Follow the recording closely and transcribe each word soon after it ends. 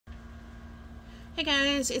Hey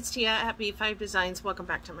guys, it's Tia at B5 Designs. Welcome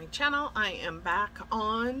back to my channel. I am back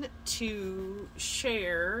on to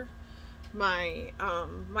share my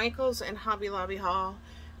Michaels and Hobby Lobby haul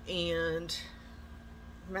and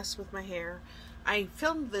mess with my hair. I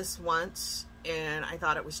filmed this once and I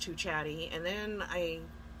thought it was too chatty, and then I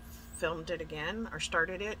filmed it again, or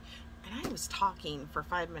started it, and I was talking for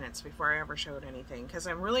 5 minutes before I ever showed anything because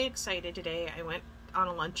I'm really excited today. I went on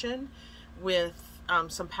a luncheon with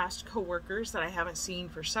some past co-workers that I haven't seen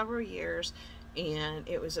for several years, and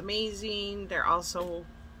it was amazing. They're also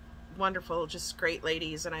wonderful, just great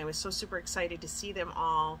ladies, and I was so super excited to see them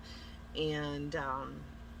all. And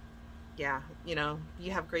yeah, you know,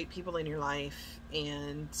 you have great people in your life,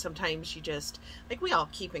 and sometimes you just, like, we all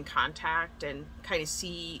keep in contact and kind of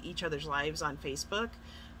see each other's lives on Facebook,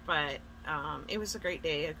 but it was a great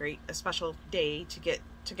day, a special day to get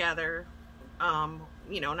together.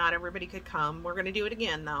 You know, not everybody could come. We're going to do it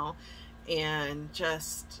again though. And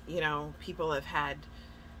just, you know, people have had,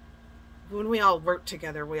 when we all worked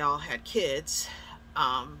together, we all had kids.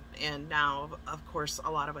 And now, of course,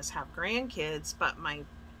 a lot of us have grandkids, but my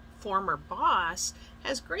former boss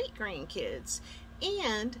has great grandkids.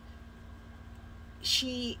 And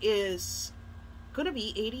she is going to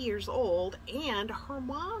be 80 years old, and her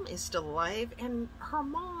mom is still alive, and her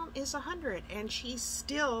mom is 100, and she's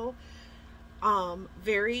still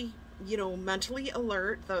very, you know, mentally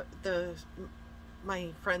alert. My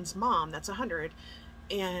friend's mom, that's 100,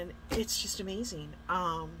 and it's just amazing.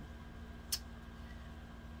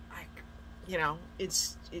 You know,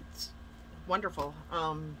 it's wonderful.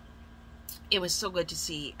 It was so good to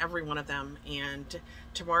see every one of them. And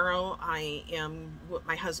tomorrow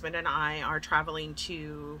my husband and I are traveling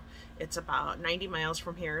to, it's about 90 miles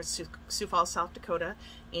from here, Sioux Falls, South Dakota,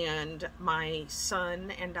 and my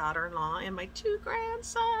son and daughter-in-law and my 2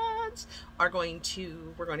 grandsons we're going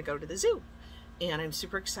to go to the zoo, and I'm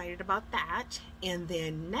super excited about that. And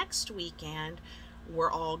then next weekend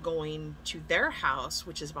we're all going to their house,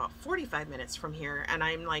 which is about 45 minutes from here, and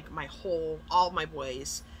I'm like, all my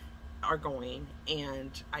boys are going,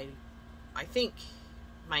 and I think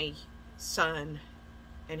my son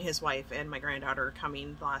and his wife and my granddaughter are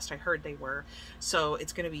coming. Last I heard they were. So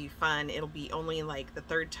it's going to be fun. It'll be only like the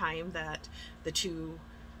 3rd time that the 2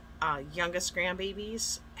 youngest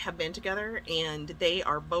grandbabies have been together, and they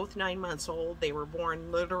are both 9 months old. They were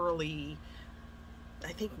born literally,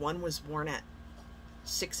 I think one was born at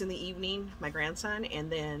 6 in the evening, my grandson,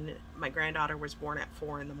 and then my granddaughter was born at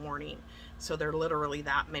 4 in the morning. So they're literally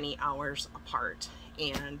that many hours apart,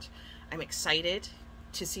 and I'm excited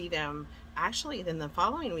to see them. Actually, then the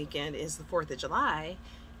following weekend is the 4th of July,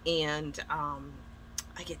 and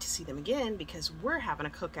I get to see them again because we're having a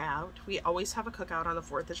cookout. We always have a cookout on the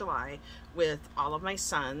 4th of July with all of my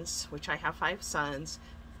sons, which I have 5 sons,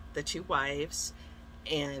 the 2 wives,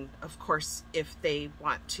 and of course, if they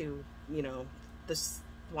want to, you know,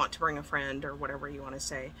 want to bring a friend or whatever you want to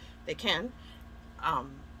say, they can.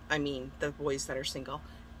 I mean, the boys that are single,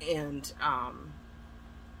 and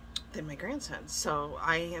then my grandson. So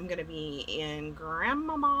I am going to be in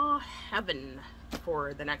grandmama heaven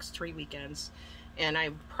for the next 3 weekends, and I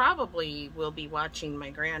probably will be watching my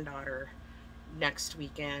granddaughter next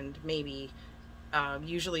weekend, maybe.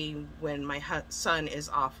 Usually when my son is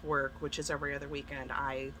off work, which is every other weekend,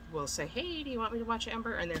 I will say, hey, do you want me to watch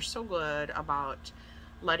Ember? And they're so good about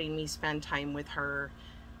letting me spend time with her.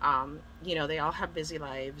 You know, they all have busy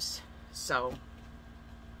lives, so,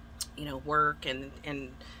 you know, work and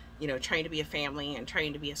you know, trying to be a family and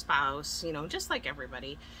trying to be a spouse, you know, just like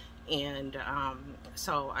everybody. And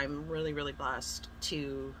so I'm really, really blessed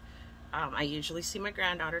to, I usually see my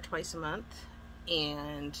granddaughter twice a month,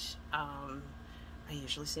 and I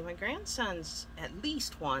usually see my grandsons at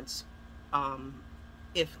least once,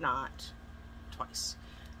 if not twice.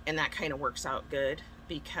 And that kind of works out good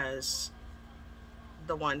because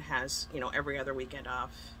the one has, you know, every other weekend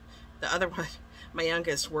off. The other one, my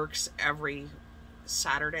youngest, works every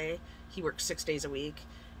Saturday. He works 6 days a week.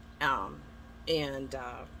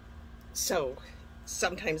 So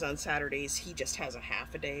sometimes on Saturdays he just has a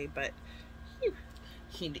half a day, but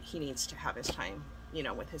he needs to have his time, you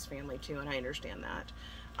know, with his family too, and I understand that.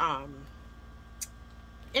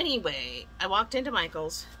 Anyway, I walked into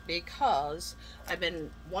Michael's because I've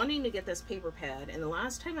been wanting to get this paper pad, and the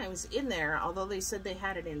last time I was in there, although they said they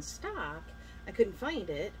had it in stock, I couldn't find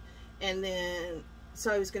it. And then,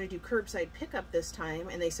 so I was going to do curbside pickup this time,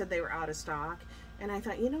 and they said they were out of stock. And I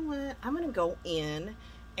thought, you know what, I'm going to go in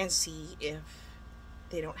and see if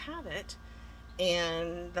they don't have it.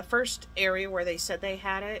 And the first area where they said they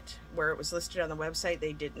had it, where it was listed on the website,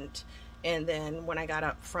 they didn't. And then when I got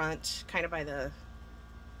up front, kind of by the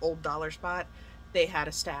old dollar spot, they had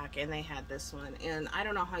a stack, and they had this one. And I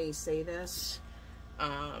don't know how you say this.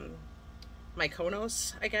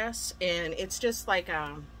 Mykonos, I guess. And it's just like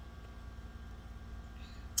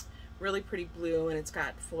really pretty blue, and it's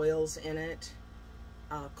got foils in it.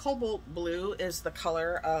 Cobalt blue is the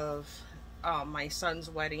color of my son's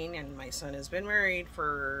wedding, and my son has been married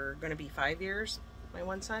for going to be 5 years, my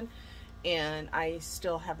one son, and I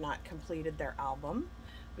still have not completed their album.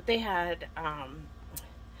 But they had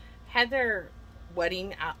their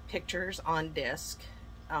wedding pictures on disc.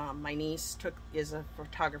 My niece is a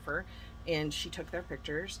photographer, and she took their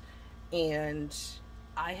pictures, and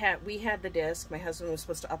we had the disc. My husband was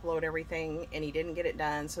supposed to upload everything, and he didn't get it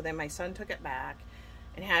done, so then my son took it back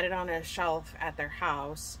and had it on a shelf at their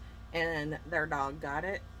house, and their dog got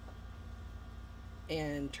it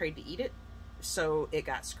and tried to eat it, so it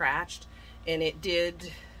got scratched, and it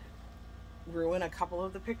did ruin a couple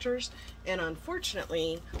of the pictures. And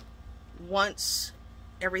unfortunately, once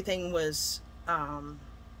everything was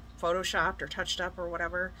photoshopped or touched up or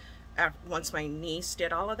whatever, once my niece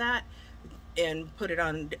did all of that and put it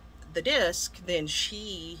on the disc, then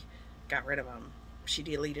she got rid of them. She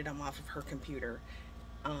deleted them off of her computer,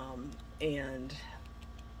 and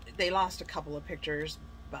they lost a couple of pictures,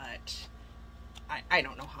 but I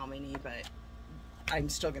don't know how many, but I'm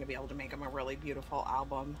still going to be able to make them a really beautiful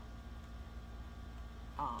album.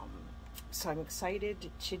 So I'm excited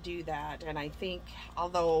to do that. And I think,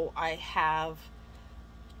 although I have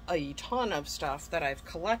a ton of stuff that I've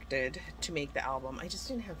collected to make the album, I just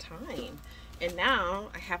didn't have time. And now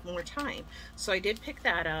I have more time. So I did pick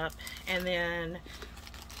that up, and then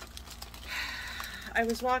I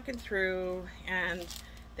was walking through, and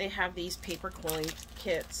they have these paper quilling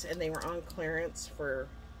kits, and they were on clearance for,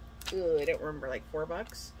 I don't remember, like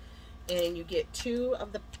 $4. And you get 2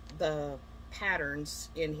 of the patterns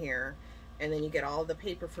in here, and then you get all the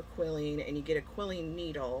paper for quilling, and you get a quilling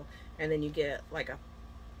needle, and then you get like a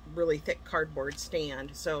really thick cardboard stand.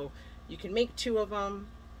 So you can make 2 of them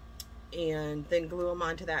and then glue them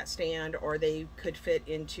onto that stand, or they could fit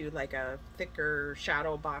into like a thicker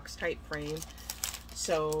shadow box type frame.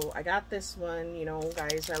 So I got this one. You know,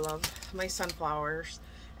 guys, I love my sunflowers,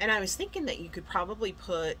 and I was thinking that you could probably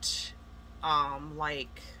put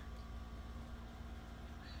like,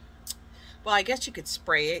 well, I guess you could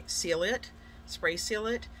spray seal it,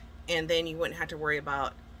 and then you wouldn't have to worry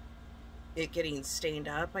about it getting stained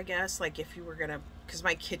up, I guess. Like if you were gonna, because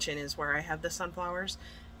my kitchen is where I have the sunflowers,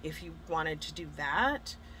 if you wanted to do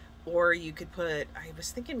that, or you could put, I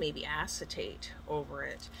was thinking maybe acetate over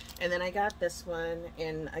it. And then I got this one,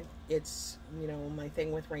 and it's, you know, my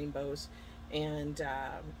thing with rainbows. And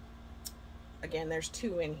again, there's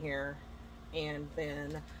 2 in here. And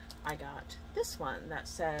then I got this one that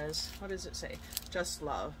says, what does it say? Just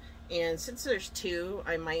Love. And since there's 2,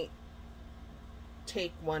 I might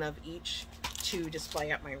take one of each to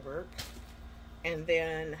display at my work. And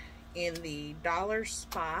then in the dollar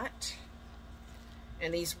spot,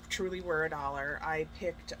 and these truly were $1, I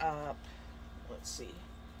picked up, let's see,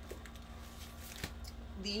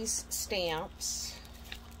 these stamps.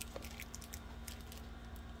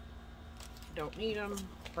 Don't need them,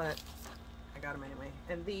 but I got them anyway.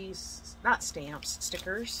 And these, not stamps,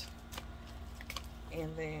 stickers.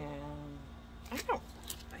 And then, I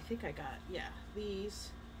think I got, yeah, these.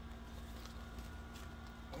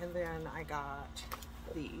 And then I got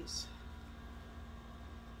these.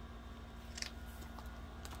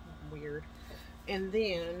 Weird. And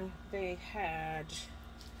then they had,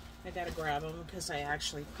 I gotta grab them because I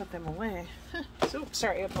actually put them away. So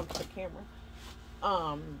sorry, I bumped the camera.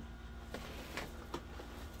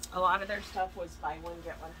 A lot of their stuff was buy one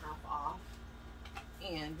get one half off,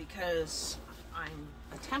 and because I'm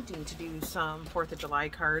attempting to do some 4th of July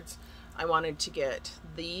cards, I wanted to get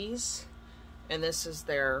these, and this is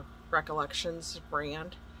their Recollections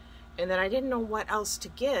brand. And then I didn't know what else to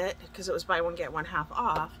get because it was buy one get one half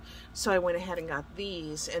off, so I went ahead and got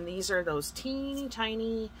these. And these are those teeny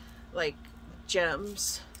tiny like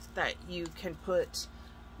gems that you can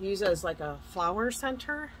use as like a flower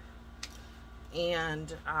center.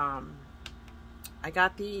 And I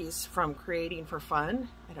got these from Creating for Fun.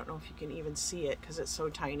 I don't know if you can even see it because it's so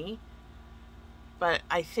tiny, but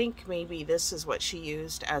I think maybe this is what she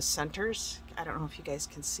used as centers. I don't know if you guys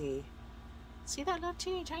can see that little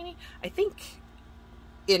teeny tiny. I think,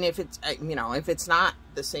 and if it's, you know, if it's not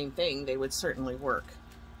the same thing, they would certainly work.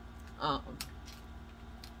 Let's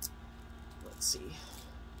see.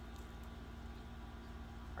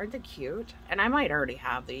 Aren't they cute? And I might already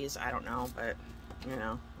have these, I don't know, but you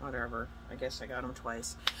know, whatever. I guess I got them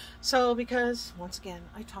twice. So because, once again,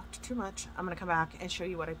 I talked too much, I'm gonna come back and show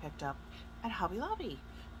you what I picked up at Hobby Lobby.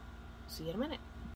 See you in a minute.